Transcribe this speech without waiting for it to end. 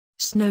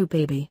Snow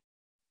Baby.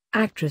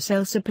 Actress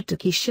Elsa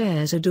Pataky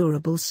shares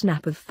adorable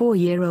snap of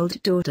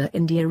 4-year-old daughter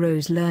India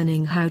Rose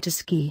learning how to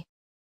ski.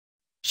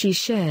 She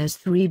shares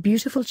 3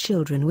 beautiful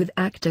children with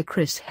actor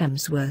Chris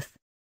Hemsworth.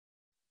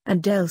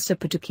 And Elsa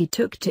Pataky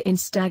took to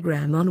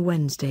Instagram on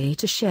Wednesday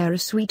to share a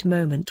sweet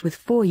moment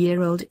with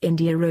 4-year-old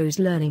India Rose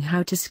learning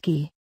how to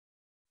ski.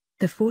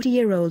 The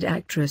 40-year-old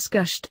actress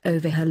gushed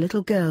over her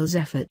little girl's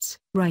efforts,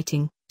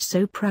 writing,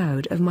 "So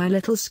proud of my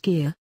little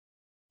skier."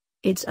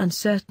 It's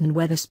uncertain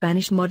where the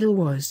Spanish model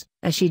was,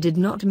 as she did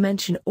not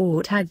mention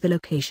or tag the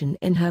location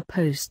in her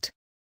post.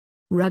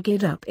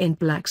 Rugged up in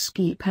black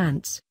ski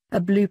pants, a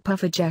blue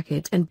puffer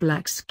jacket and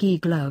black ski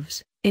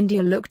gloves,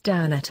 India looked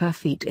down at her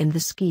feet in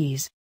the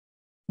skis.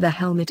 The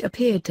helmet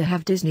appeared to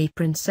have Disney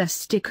princess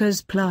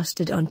stickers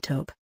plastered on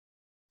top.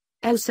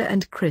 Elsa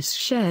and Chris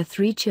share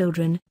 3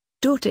 children,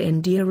 daughter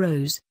India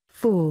Rose,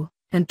 4,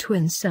 and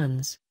twin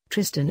sons,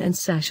 Tristan and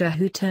Sasha,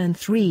 who turn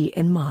 3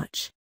 in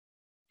March.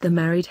 The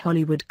married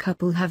Hollywood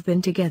couple have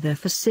been together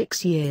for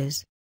 6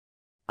 years.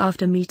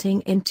 After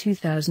meeting in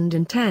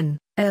 2010,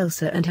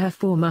 Elsa and her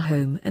former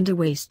home and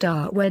away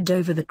star wed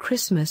over the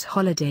Christmas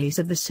holidays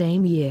of the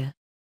same year.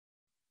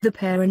 The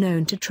pair are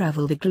known to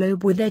travel the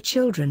globe with their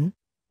children,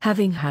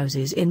 having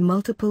houses in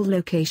multiple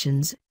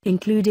locations,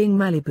 including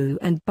Malibu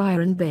and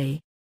Byron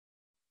Bay.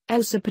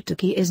 Elsa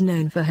Pataky is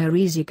known for her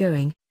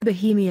easygoing,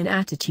 bohemian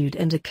attitude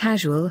and a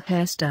casual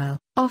hairstyle,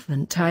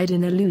 often tied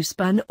in a loose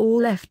bun or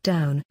left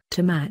down,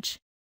 to match.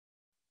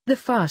 The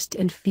Fast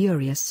and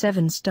Furious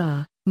 7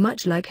 star,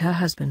 much like her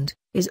husband,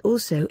 is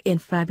also in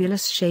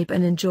fabulous shape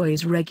and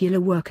enjoys regular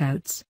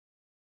workouts.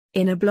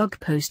 In a blog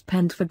post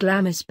penned for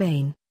Glamour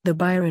Spain, the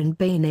Byron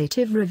Bay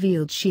native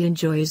revealed she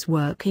enjoys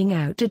working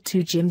out at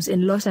 2 gyms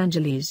in Los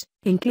Angeles,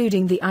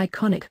 including the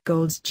iconic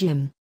Gold's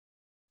Gym.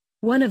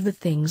 "One of the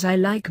things I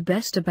like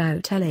best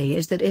about LA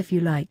is that if you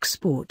like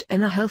sport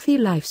and a healthy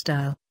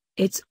lifestyle,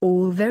 it's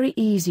all very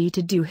easy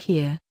to do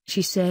here,"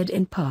 she said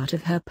in part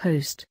of her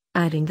post,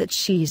 adding that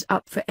she's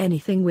up for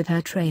anything with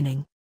her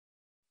training.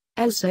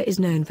 Elsa is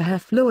known for her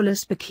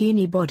flawless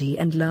bikini body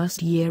and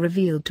last year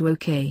revealed to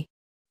OK!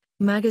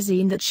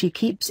 Magazine that she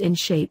keeps in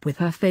shape with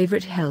her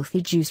favorite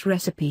healthy juice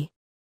recipe: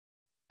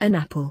 an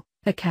apple,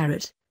 a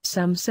carrot,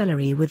 some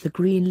celery with the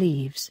green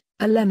leaves,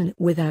 a lemon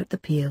without the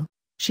peel.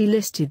 She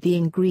listed the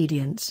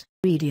ingredients.